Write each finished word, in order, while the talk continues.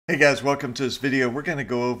Hey guys, welcome to this video. We're going to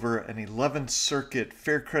go over an 11th Circuit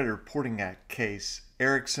Fair Credit Reporting Act case,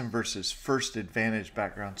 Erickson versus First Advantage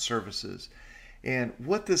Background Services. And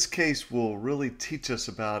what this case will really teach us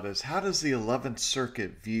about is how does the 11th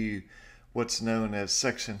Circuit view what's known as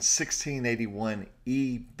Section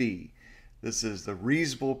 1681EB. This is the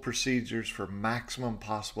reasonable procedures for maximum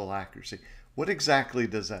possible accuracy. What exactly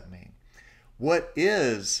does that mean? What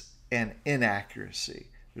is an inaccuracy?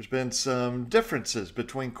 There's been some differences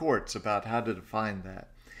between courts about how to define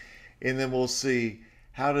that. And then we'll see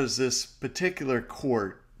how does this particular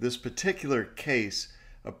court, this particular case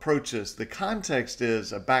approaches. The context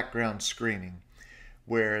is a background screening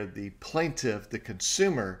where the plaintiff, the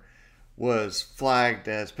consumer, was flagged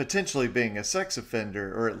as potentially being a sex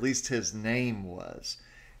offender, or at least his name was.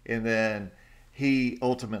 And then he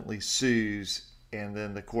ultimately sues, and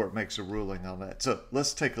then the court makes a ruling on that. So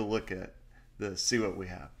let's take a look at this, see what we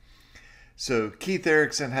have. So Keith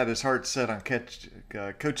Erickson had his heart set on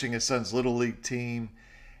coaching his son's Little League team.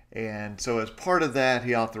 And so as part of that,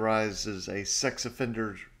 he authorizes a sex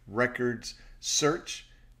offender records search.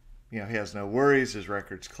 You know, he has no worries, his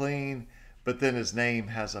record's clean, but then his name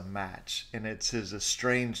has a match, and it's his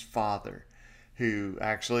estranged father who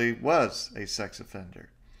actually was a sex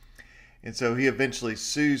offender. And so he eventually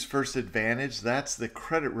sues First Advantage. That's the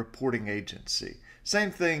credit reporting agency.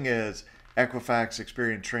 Same thing as Equifax,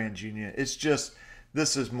 Experian, TransUnion. It's just,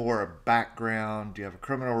 this is more a background. Do you have a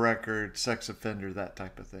criminal record, sex offender, that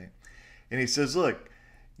type of thing. And he says, look,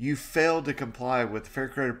 you failed to comply with the Fair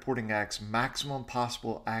Credit Reporting Act's maximum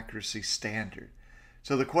possible accuracy standard.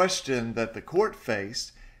 So the question that the court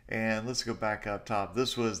faced, and let's go back up top,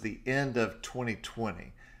 this was the end of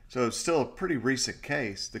 2020. So it's still a pretty recent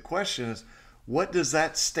case. The question is, what does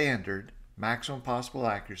that standard, maximum possible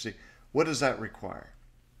accuracy, what does that require?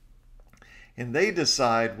 And they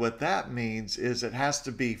decide what that means is it has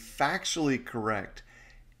to be factually correct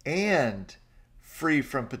and free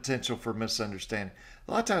from potential for misunderstanding.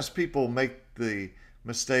 A lot of times people make the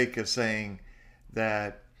mistake of saying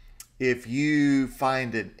that if you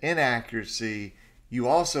find an inaccuracy, you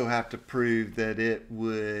also have to prove that it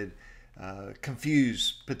would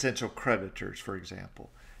confuse potential creditors, for example.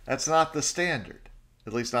 That's not the standard,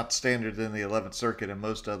 at least not the standard in the 11th Circuit and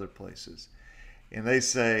most other places. And they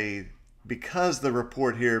say, because the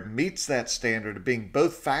report here meets that standard of being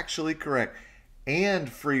both factually correct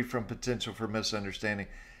and free from potential for misunderstanding,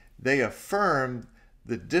 they affirm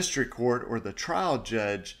the district court or the trial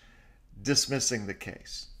judge dismissing the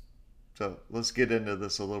case. So let's get into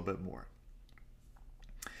this a little bit more.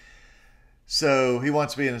 So he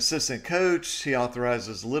wants to be an assistant coach. He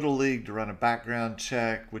authorizes Little League to run a background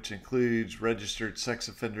check, which includes registered sex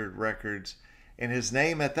offender records. And his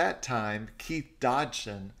name at that time, Keith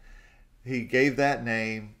Dodson, he gave that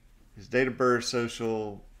name, his date of birth,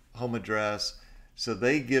 social, home address. So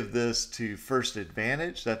they give this to First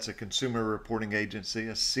Advantage. That's a consumer reporting agency,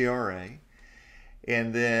 a CRA.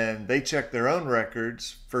 And then they check their own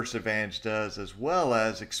records, First Advantage does, as well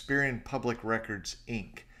as Experian Public Records,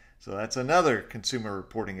 Inc. So that's another consumer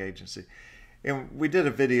reporting agency. And we did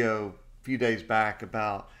a video a few days back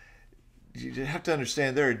about, you have to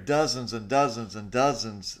understand there are dozens and dozens and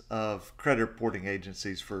dozens of credit reporting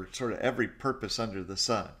agencies for sort of every purpose under the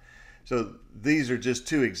sun. So these are just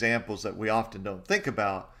two examples that we often don't think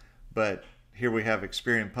about, but here we have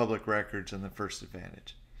Experian Public Records and the First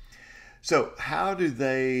Advantage. So how do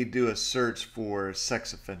they do a search for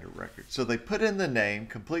sex offender records? So they put in the name,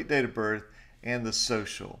 complete date of birth, and the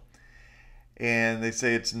social. And they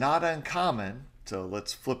say it's not uncommon, so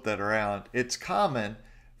let's flip that around. It's common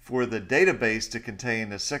for the database to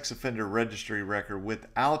contain a sex offender registry record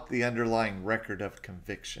without the underlying record of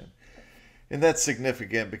conviction. And that's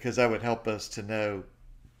significant because that would help us to know,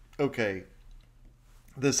 okay,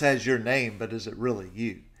 this has your name, but is it really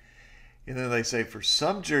you? And then they say for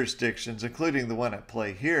some jurisdictions, including the one at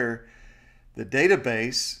play here, the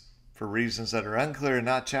database, for reasons that are unclear and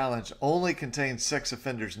not challenged, only contains sex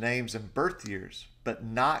offenders' names and birth years, but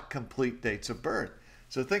not complete dates of birth.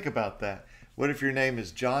 So think about that. What if your name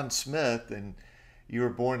is John Smith and you were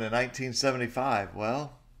born in 1975?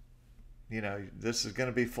 Well, you know, this is going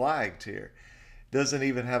to be flagged here. Doesn't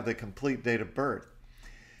even have the complete date of birth.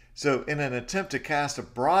 So in an attempt to cast a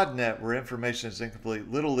broad net where information is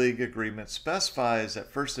incomplete, Little League agreement specifies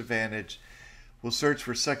that First Advantage will search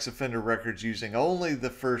for sex offender records using only the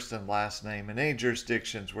first and last name in any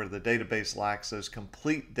jurisdictions where the database lacks those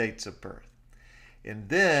complete dates of birth. And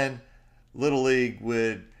then Little League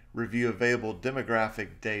would review available demographic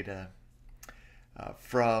data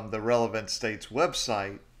from the relevant state's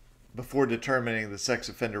website before determining the sex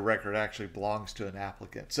offender record actually belongs to an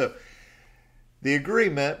applicant. So The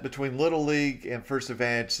agreement between Little League and First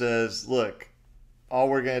Advantage says, look, all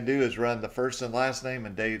we're going to do is run the first and last name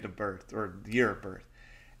and date of birth or year of birth.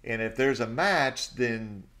 And if there's a match,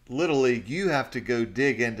 then Little League, you have to go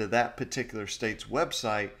dig into that particular state's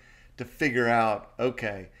website to figure out,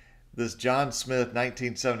 okay, this John Smith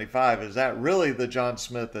 1975, is that really the John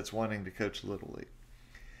Smith that's wanting to coach Little League?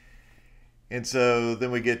 And so then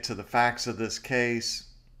we get to the facts of this case.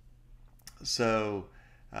 So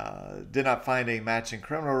did not find any matching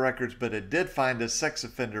criminal records, but it did find a sex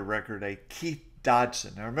offender record, a Keith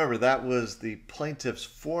Dodson. Now remember, that was the plaintiff's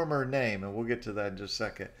former name, and we'll get to that in just a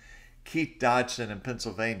second. Keith Dodson in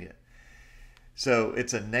Pennsylvania. So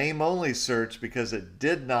it's a name-only search because it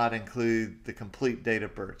did not include the complete date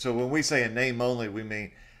of birth. So when we say a name-only, we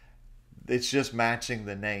mean it's just matching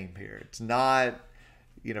the name here. It's not,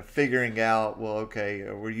 figuring out, well, okay,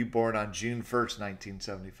 were you born on June 1st,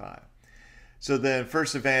 1975? So then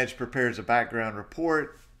First Advantage prepares a background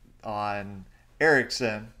report on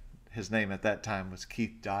Erickson. His name at that time was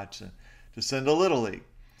Keith Dodson, to send to Little League.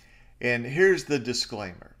 And here's the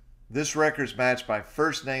disclaimer. This record's matched by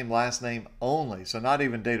first name, last name only, so not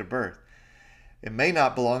even date of birth. It may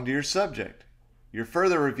not belong to your subject. Your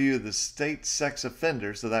further review of the state sex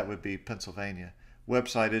offender, so that would be Pennsylvania,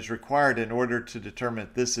 website is required in order to determine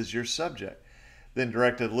if this is your subject. Then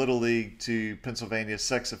directed Little League to Pennsylvania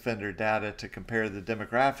sex offender data to compare the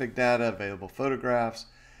demographic data, available photographs,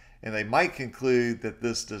 and they might conclude that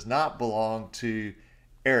this does not belong to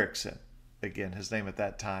Erickson. Again, his name at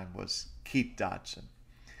that time was Keith Dodson.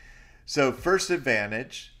 So First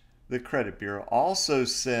Advantage, the credit bureau, also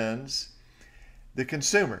sends the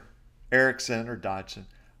consumer, Erickson or Dodson,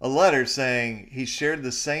 a letter saying he shared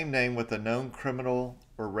the same name with a known criminal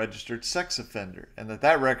or registered sex offender, and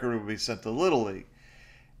that record will be sent to Little League.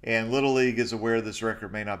 And Little League is aware this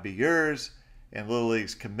record may not be yours, and Little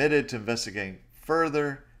League's committed to investigating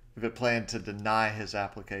further if it planned to deny his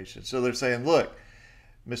application. So they're saying, look,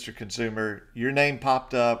 Mr. Consumer, your name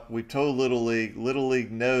popped up. We told Little League. Little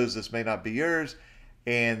League knows this may not be yours,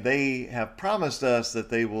 and they have promised us that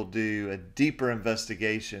they will do a deeper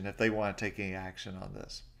investigation if they want to take any action on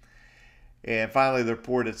this. And finally, the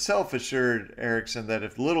report itself assured Erickson that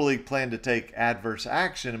if Little League planned to take adverse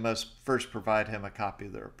action, it must first provide him a copy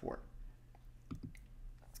of the report.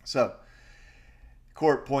 So,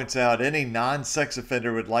 court points out any non-sex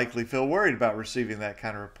offender would likely feel worried about receiving that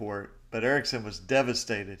kind of report, but Erickson was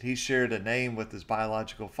devastated. He shared a name with his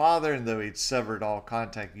biological father, and though he'd severed all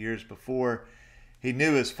contact years before, he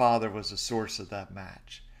knew his father was the source of that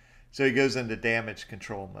match. So he goes into damage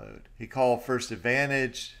control mode. He called First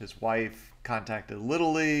Advantage. His wife contacted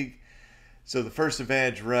Little League. So the First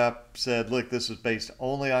Advantage rep said, look, this was based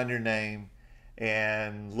only on your name.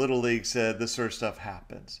 And Little League said, this sort of stuff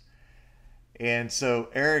happens. And so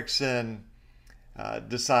Erickson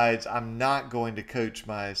decides, I'm not going to coach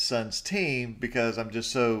my son's team because I'm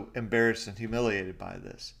just so embarrassed and humiliated by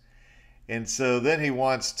this. And so then he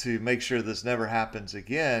wants to make sure this never happens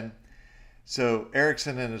again. So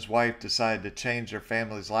Erickson and his wife decided to change their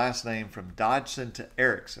family's last name from Dodson to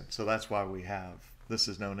Erickson. So that's why this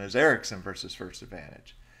is known as Erickson versus First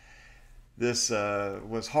Advantage. This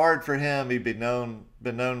was hard for him. He'd been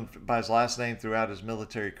known by his last name throughout his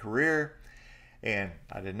military career. And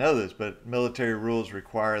I didn't know this, but military rules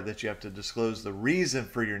require that you have to disclose the reason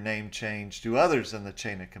for your name change to others in the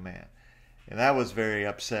chain of command. And that was very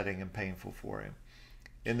upsetting and painful for him.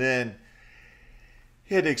 And then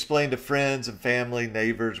he had to explain to friends and family,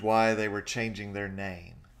 neighbors, why they were changing their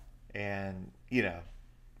name. And,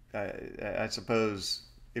 I suppose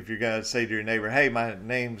if you're going to say to your neighbor, hey, my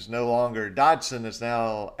name's no longer Dodson, it's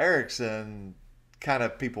now Erickson, kind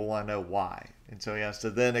of people want to know why. And so he has to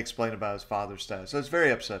then explain about his father's status. So it's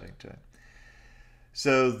very upsetting to him.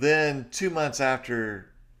 So then 2 months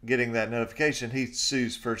after getting that notification, he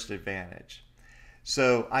sues First Advantage.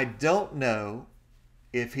 So I don't know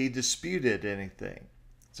if he disputed anything.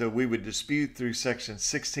 So we would dispute through section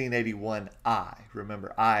 1681I.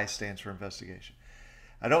 Remember, I stands for investigation.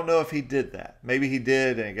 I don't know if he did that. Maybe he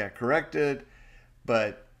did and it got corrected,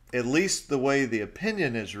 but at least the way the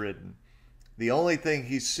opinion is written, the only thing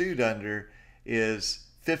he's sued under is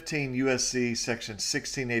 15 USC section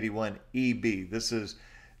 1681EB. This is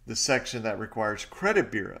the section that requires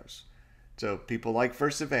credit bureaus, so people like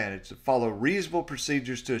First Advantage, to follow reasonable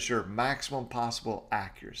procedures to assure maximum possible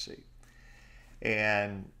accuracy.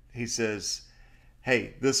 And he says,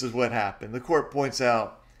 hey, this is what happened. The court points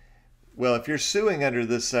out, well, if you're suing under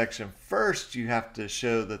this section, first you have to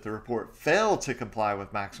show that the report failed to comply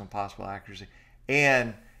with maximum possible accuracy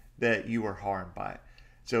and that you were harmed by it.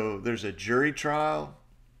 So there's a jury trial.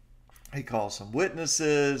 He calls some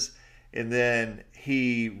witnesses, and then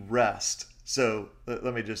he rests. So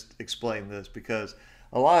let me just explain this, because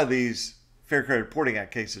a lot of these Fair Credit Reporting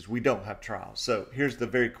Act cases, we don't have trials. So here's the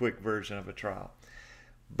very quick version of a trial.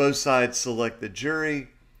 Both sides select the jury.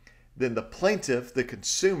 Then the plaintiff, the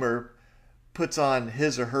consumer, puts on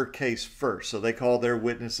his or her case first. So they call their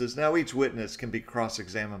witnesses. Now each witness can be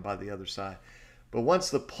cross-examined by the other side. But once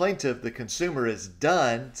the plaintiff, the consumer, is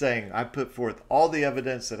done saying, I put forth all the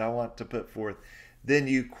evidence that I want to put forth, then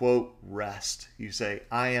you, quote, rest. You say,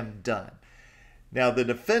 I am done. Now, the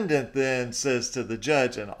defendant then says to the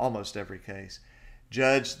judge in almost every case,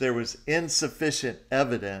 Judge, there was insufficient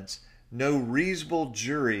evidence. No reasonable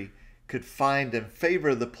jury could find in favor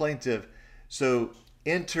of the plaintiff, so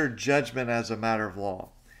enter judgment as a matter of law.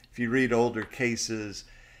 If you read older cases,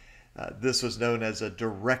 this was known as a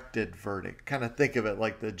directed verdict. Kind of think of it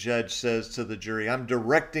like the judge says to the jury, I'm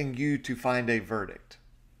directing you to find a verdict.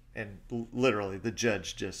 And literally, the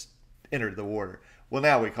judge just entered the order. Well,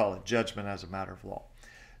 now we call it judgment as a matter of law.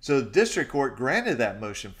 So the district court granted that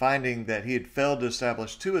motion, finding that he had failed to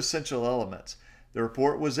establish two essential elements. The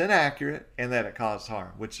report was inaccurate and that it caused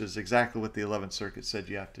harm, which is exactly what the 11th Circuit said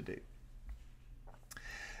you have to do.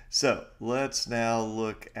 So let's now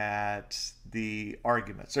look at the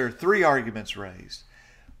arguments. There are three arguments raised,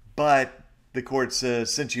 but the court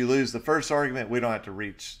says since you lose the first argument, we don't have to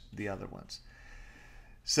reach the other ones.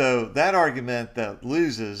 So that argument that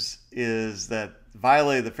loses is that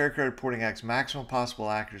violated the Fair Credit Reporting Act's maximum possible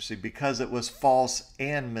accuracy because it was false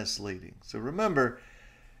and misleading. So remember,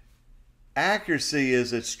 accuracy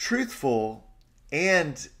is it's truthful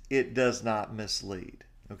and it does not mislead.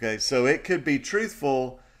 Okay, so it could be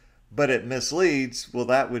truthful, but it misleads. Well,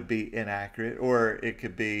 that would be inaccurate, or it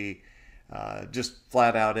could be just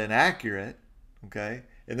flat out inaccurate. Okay,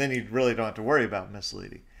 and then you really don't have to worry about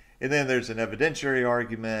misleading. And then there's an evidentiary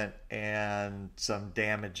argument and some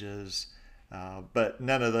damages, but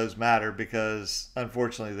none of those matter because,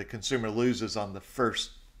 unfortunately, the consumer loses on the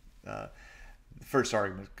first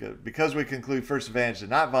argument. Because we conclude First Advantage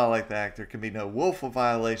did not violate the Act, there can be no willful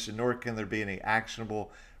violation, nor can there be any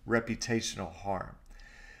actionable reputational harm.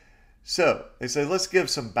 So they say, let's give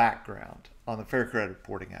some background on the Fair Credit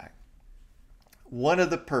Reporting Act. One of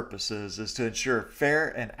the purposes is to ensure fair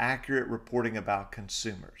and accurate reporting about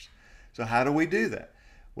consumers. So how do we do that?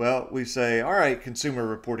 Well, we say, all right, consumer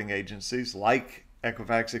reporting agencies like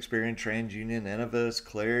Equifax, Experian, TransUnion, Innovis,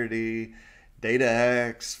 Clarity,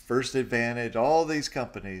 DataX, First Advantage, all these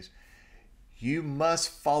companies, you must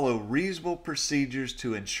follow reasonable procedures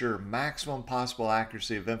to ensure maximum possible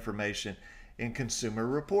accuracy of information in consumer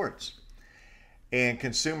reports. And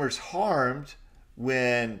consumers harmed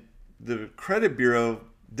when the credit bureau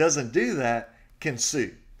doesn't do that can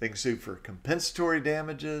sue. They can sue for compensatory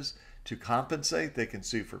damages to compensate. They can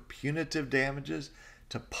sue for punitive damages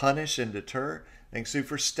to punish and deter. They can sue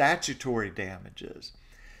for statutory damages,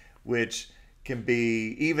 which can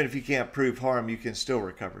be, even if you can't prove harm, you can still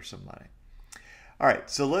recover some money. All right,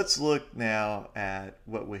 so let's look now at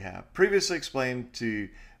what we have. Previously explained, to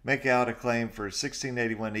make out a claim for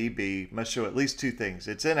 1681 EB must show at least two things.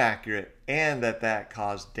 It's inaccurate and that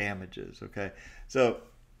caused damages, okay? So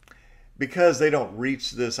because they don't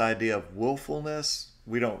reach this idea of willfulness,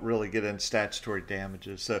 we don't really get into statutory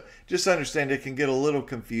damages. So just understand it can get a little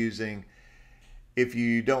confusing. If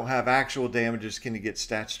you don't have actual damages, can you get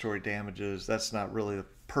statutory damages? That's not really the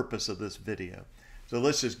purpose of this video. So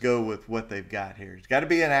let's just go with what they've got here. It's got to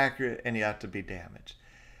be inaccurate and you have to be damaged.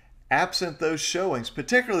 Absent those showings,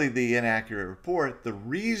 particularly the inaccurate report, the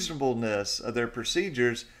reasonableness of their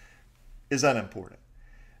procedures is unimportant.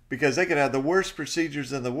 Because they could have the worst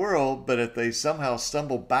procedures in the world, but if they somehow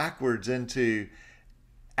stumble backwards into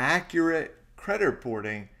accurate credit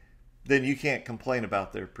reporting, then you can't complain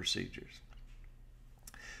about their procedures.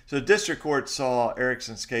 So the district court saw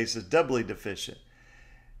Erickson's case as doubly deficient.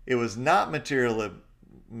 It was not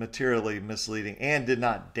materially misleading and did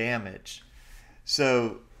not damage.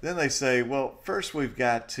 So then they say, well, first we've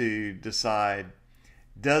got to decide,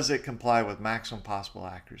 does it comply with maximum possible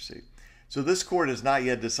accuracy? So this court has not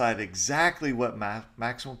yet decided exactly what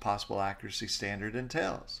maximum possible accuracy standard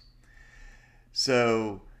entails.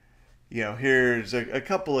 So, here's a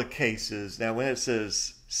couple of cases. Now, when it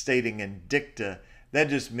says stating in dicta, that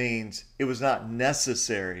just means it was not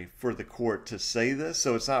necessary for the court to say this,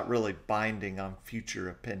 so it's not really binding on future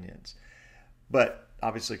opinions. But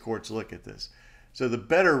obviously courts look at this. So the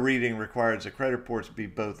better reading requires the credit reports be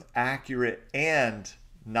both accurate and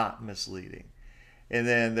not misleading. And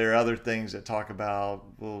then there are other things that talk about,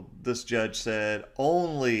 well, this judge said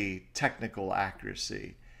only technical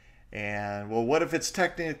accuracy. And, well, what if it's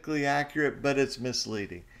technically accurate, but it's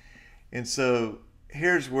misleading? And so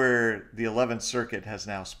here's where the 11th Circuit has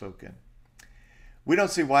now spoken. We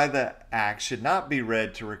don't see why the act should not be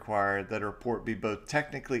read to require that a report be both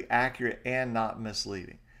technically accurate and not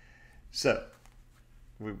misleading. So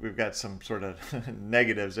we've got some sort of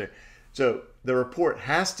negatives there. So the report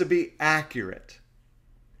has to be accurate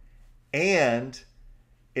and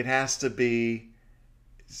it has to be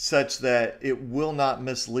such that it will not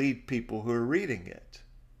mislead people who are reading it.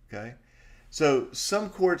 Okay? So some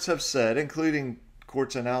courts have said, including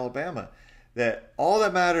courts in Alabama, that all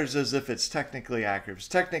that matters is if it's technically accurate. If it's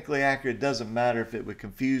technically accurate, it doesn't matter if it would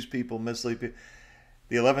confuse people, mislead people.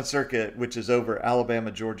 The 11th Circuit, which is over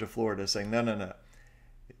Alabama, Georgia, Florida, is saying, no.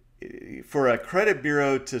 For a credit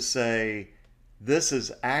bureau to say this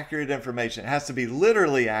is accurate information, it has to be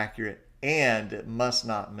literally accurate and it must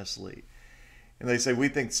not mislead. And they say, we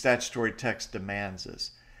think statutory text demands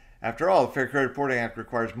this. After all, the Fair Credit Reporting Act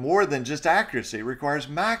requires more than just accuracy. It requires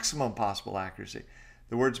maximum possible accuracy.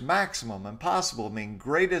 The words maximum and possible mean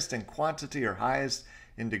greatest in quantity or highest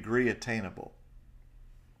in degree attainable.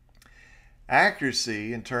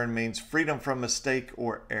 Accuracy, in turn, means freedom from mistake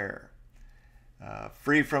or error.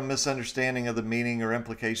 Free from misunderstanding of the meaning or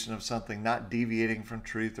implication of something, not deviating from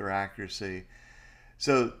truth or accuracy.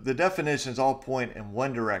 So the definitions all point in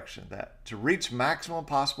one direction, that to reach maximum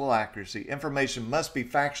possible accuracy, information must be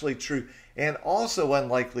factually true and also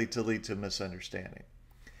unlikely to lead to misunderstanding.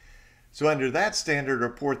 So under that standard, a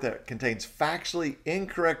report that contains factually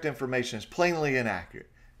incorrect information is plainly inaccurate.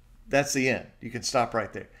 That's the end. You can stop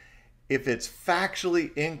right there. If it's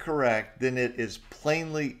factually incorrect, then it is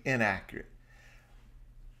plainly inaccurate.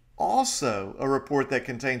 Also, a report that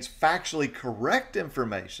contains factually correct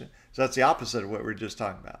information, so that's the opposite of what we were just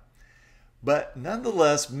talking about, but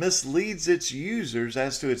nonetheless misleads its users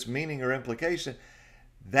as to its meaning or implication,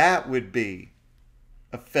 that would be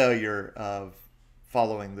a failure of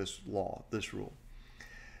following this law, this rule.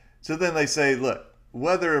 So then they say, look,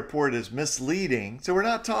 whether a report is misleading, so we're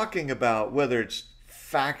not talking about whether it's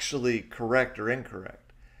factually correct or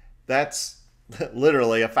incorrect. That's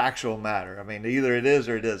literally a factual matter. I mean, either it is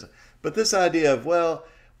or it isn't. But this idea of, well,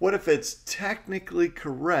 what if it's technically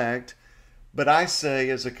correct, but I say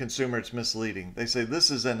as a consumer it's misleading? They say this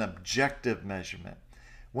is an objective measurement,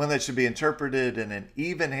 one that should be interpreted in an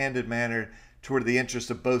even-handed manner toward the interest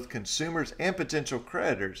of both consumers and potential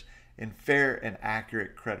creditors in fair and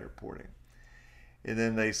accurate credit reporting. And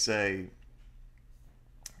then they say,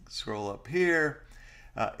 scroll up here,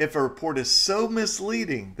 if a report is so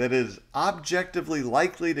misleading that it is objectively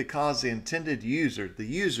likely to cause the intended user, the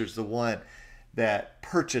user is the one that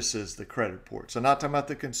purchases the credit report. So not talking about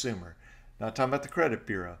the consumer, not talking about the credit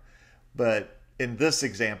bureau, but in this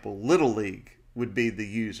example, Little League would be the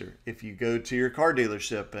user. If you go to your car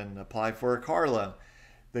dealership and apply for a car loan,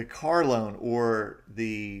 the car loan or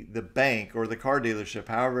the bank or the car dealership,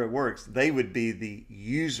 however it works, they would be the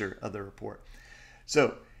user of the report.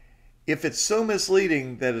 So if it's so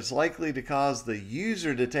misleading that it's likely to cause the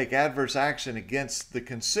user to take adverse action against the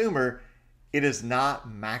consumer, it is not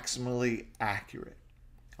maximally accurate.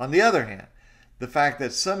 On the other hand, the fact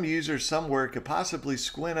that some user somewhere could possibly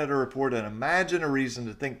squint at a report and imagine a reason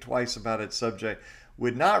to think twice about its subject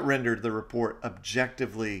would not render the report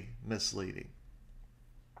objectively misleading.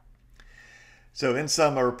 So in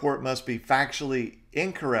sum, a report must be factually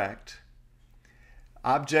incorrect,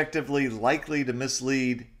 objectively likely to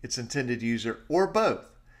mislead its intended user, or both.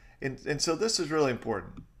 And so this is really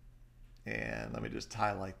important. And let me just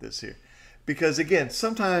highlight this here. Because again,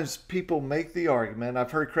 sometimes people make the argument,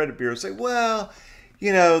 I've heard credit bureaus say, well,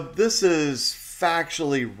 you know, this is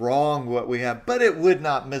factually wrong what we have, but it would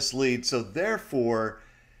not mislead, so therefore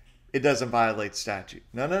it doesn't violate statute.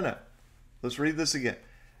 No. Let's read this again.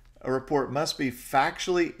 A report must be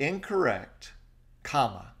factually incorrect,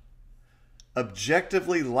 comma,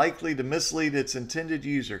 objectively likely to mislead its intended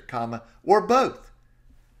user, comma, or both.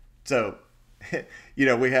 So, you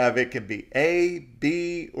know, we have, it can be A,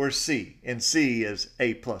 B, or C, and C is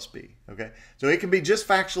A plus B, okay? So it can be just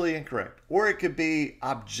factually incorrect, or it could be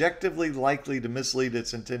objectively likely to mislead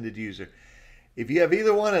its intended user. If you have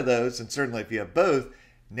either one of those, and certainly if you have both,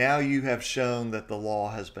 now you have shown that the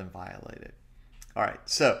law has been violated. All right,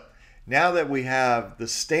 so now that we have the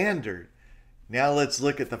standard, now let's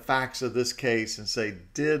look at the facts of this case and say,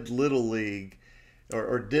 did Little League,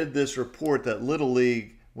 or did this report that Little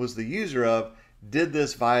League was the user of, did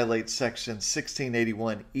this violate section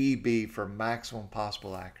 1681 EB for maximum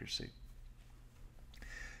possible accuracy?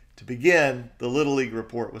 To begin, the Little League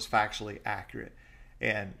report was factually accurate.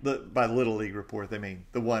 And by Little League report, they mean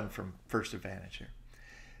the one from First Advantage here.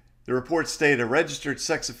 The report stated a registered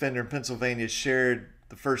sex offender in Pennsylvania shared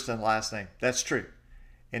the first and last name. That's true.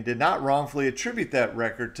 and did not wrongfully attribute that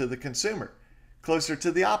record to the consumer. Closer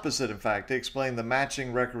to the opposite, in fact. They explained the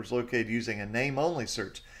matching record was located using a name-only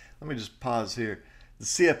search. Let me just pause here. The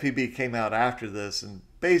CFPB came out after this and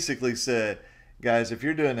basically said, guys, if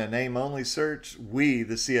you're doing a name-only search, we,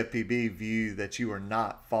 the CFPB, view that you are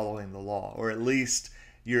not following the law, or at least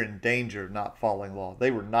you're in danger of not following law. They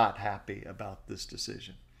were not happy about this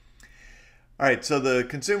decision. All right, so the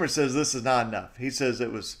consumer says this is not enough. He says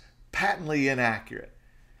it was patently inaccurate.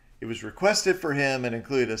 It was requested for him and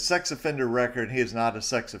included a sex offender record. He is not a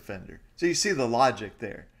sex offender. So you see the logic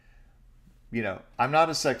there. You know, I'm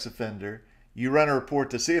not a sex offender. You run a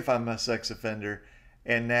report to see if I'm a sex offender,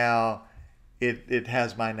 and now it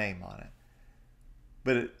has my name on it.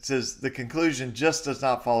 But it says the conclusion just does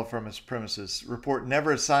not follow from its premises. Report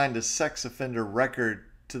never assigned a sex offender record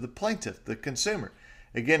to the plaintiff, the consumer.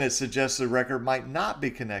 Again, it suggests the record might not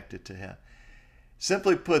be connected to him.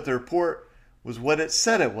 Simply put, the report was what it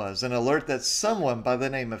said it was, an alert that someone by the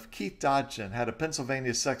name of Keith Dodson had a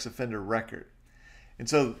Pennsylvania sex offender record. And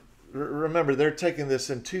so remember, they're taking this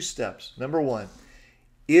in two steps. Number one,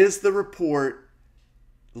 is the report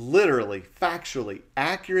literally, factually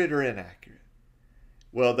accurate or inaccurate?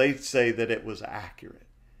 Well, they say that it was accurate.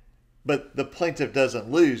 But the plaintiff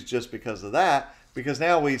doesn't lose just because of that, because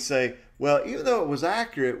now we say, well, even though it was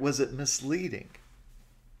accurate, was it misleading?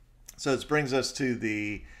 So this brings us to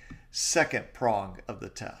the second prong of the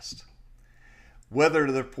test, whether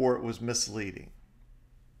the report was misleading.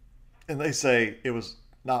 And they say it was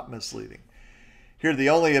not misleading. Here, the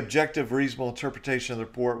only objective, reasonable interpretation of the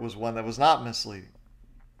report was one that was not misleading.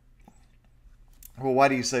 Well, why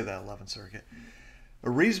do you say that, 11th Circuit? A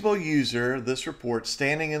reasonable user of this report,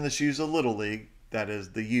 standing in the shoes of Little League, that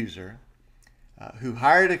is the user, who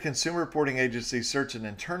hired a consumer reporting agency to search an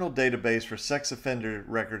internal database for sex offender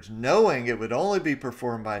records, knowing it would only be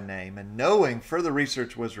performed by name and knowing further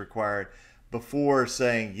research was required before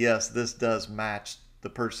saying, yes, this does match the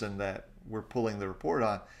person that we're pulling the report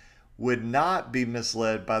on, would not be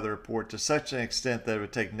misled by the report to such an extent that it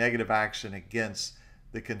would take negative action against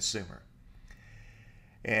the consumer.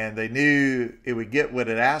 And they knew it would get what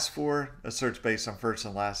it asked for, a search based on first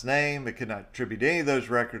and last name. It could not attribute any of those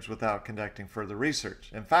records without conducting further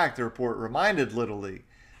research. In fact, the report reminded Little League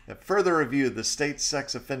that further review of the state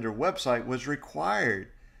sex offender website was required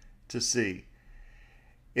to see.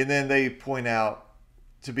 And then they point out,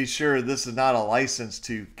 to be sure, this is not a license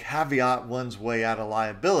to caveat one's way out of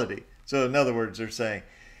liability. So in other words, they're saying,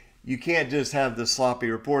 you can't just have this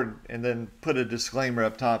sloppy report and then put a disclaimer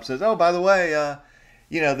up top that says, oh, by the way,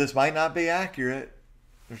 this might not be accurate.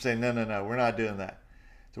 They're saying, no, we're not doing that.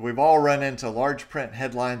 So we've all run into large print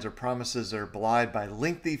headlines or promises that are belied by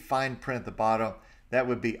lengthy fine print at the bottom. That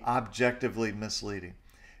would be objectively misleading.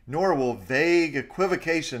 Nor will vague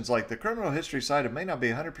equivocations like the criminal history cited may not be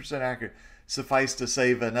 100% accurate suffice to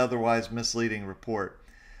save an otherwise misleading report.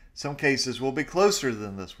 Some cases will be closer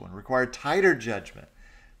than this one, require tighter judgment.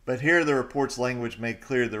 But here the report's language made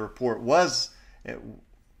clear the report was,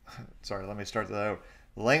 sorry, let me start that over.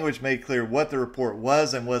 The language made clear what the report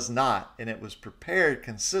was and was not, and it was prepared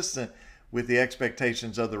consistent with the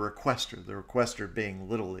expectations of the requester being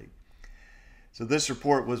Little League. So this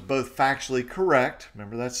report was both factually correct,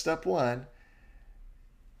 remember that's step one,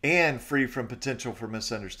 and free from potential for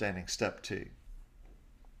misunderstanding, step two.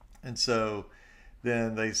 And so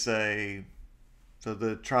then they say, so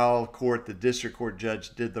the trial court, the district court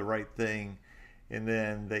judge did the right thing. And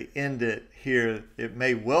then they end it here. It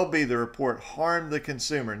may well be the report harmed the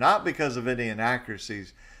consumer, not because of any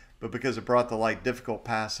inaccuracies, but because it brought to light difficult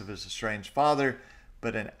past of his estranged father.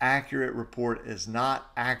 But an accurate report is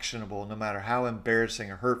not actionable, no matter how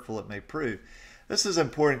embarrassing or hurtful it may prove. This is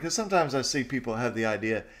important because sometimes I see people have the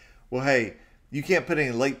idea, well, hey, you can't put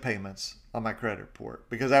any late payments on my credit report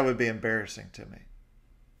because that would be embarrassing to me.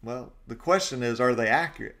 Well, the question is, are they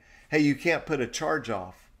accurate? Hey, you can't put a charge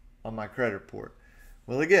off on my credit report.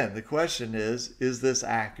 Well, again, the question is this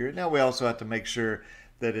accurate? Now, we also have to make sure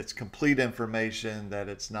that it's complete information, that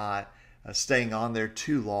it's not staying on there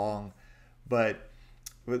too long. But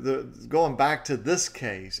going back to this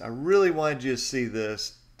case, I really wanted you to see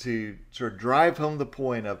this to sort of drive home the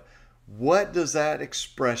point of what does that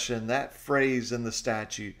expression, that phrase in the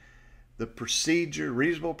statute, the procedure,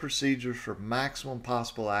 reasonable procedures for maximum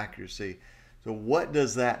possible accuracy. So what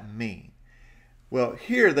does that mean? Well,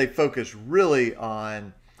 here they focus really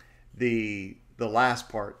on the last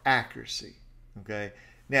part, accuracy. Okay.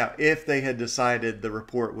 Now, if they had decided the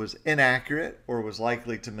report was inaccurate or was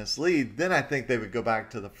likely to mislead, then I think they would go back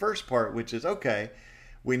to the first part, which is, okay,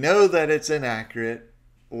 we know that it's inaccurate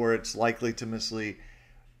or it's likely to mislead.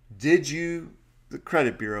 Did you the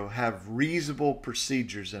credit bureau have reasonable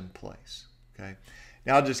procedures in place. Okay.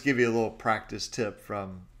 Now I'll just give you a little practice tip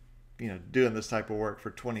from, doing this type of work for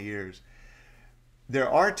 20 years. There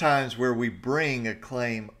are times where we bring a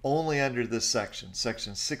claim only under this section,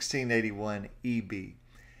 section 1681 EB.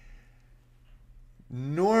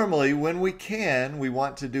 Normally, when we can, we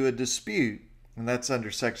want to do a dispute, and that's under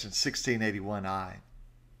section 1681I,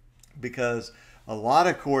 because a lot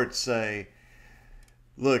of courts say,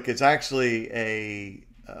 look, it's actually a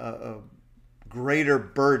greater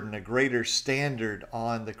burden, a greater standard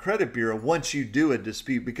on the credit bureau once you do a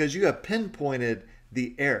dispute, because you have pinpointed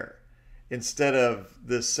the error instead of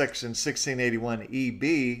this section 1681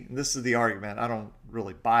 EB. And this is the argument. I don't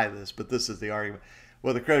really buy this, but this is the argument.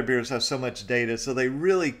 Well, the credit bureaus have so much data, so they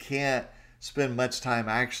really can't spend much time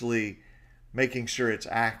actually making sure it's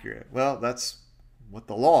accurate. Well, that's what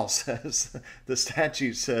the law says. The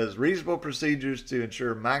statute says reasonable procedures to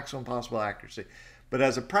ensure maximum possible accuracy. But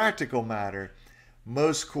as a practical matter,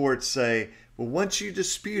 most courts say, well, once you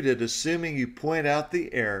dispute it, assuming you point out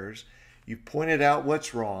the errors, you pointed out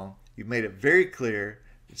what's wrong, you've made it very clear,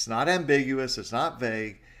 it's not ambiguous, it's not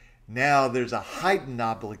vague, now there's a heightened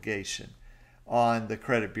obligation on the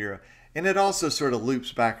credit bureau. And it also sort of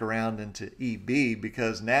loops back around into EB,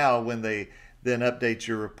 because now when they then update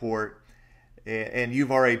your report and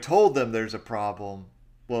you've already told them there's a problem,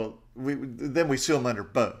 well, then we sue them under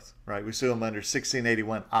both, right? We sue them under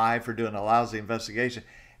 1681I for doing a lousy investigation,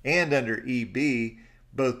 and under EB,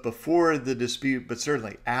 both before the dispute, but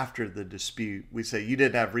certainly after the dispute. We say you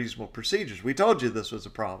didn't have reasonable procedures. We told you this was a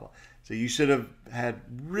problem. So you should have had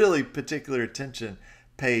really particular attention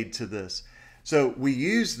paid to this. So we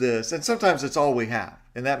use this, and sometimes it's all we have,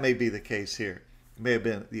 and that may be the case here. It may have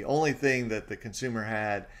been the only thing that the consumer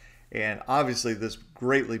had, and obviously this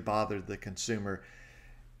greatly bothered the consumer.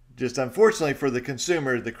 Just unfortunately for the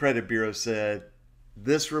consumer, the credit bureau said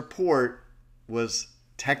this report was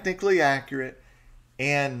technically accurate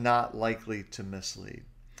and not likely to mislead.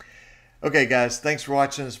 Okay, guys, thanks for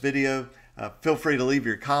watching this video. Feel free to leave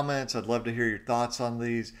your comments. I'd love to hear your thoughts on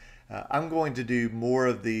these. I'm going to do more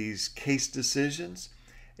of these case decisions,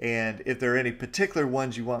 and if there are any particular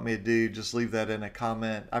ones you want me to do, just leave that in a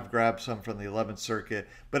comment. I've grabbed some from the 11th Circuit,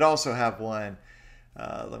 but also have one.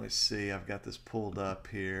 Let me see, I've got this pulled up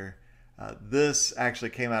here. This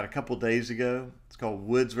actually came out a couple days ago. It's called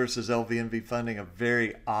Woods versus LVNV Funding, a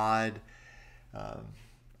very odd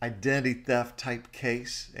identity theft type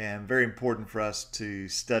case, and very important for us to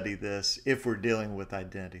study this if we're dealing with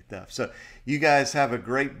identity theft. So you guys have a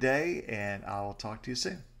great day, and I will talk to you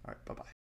soon. All right, bye-bye.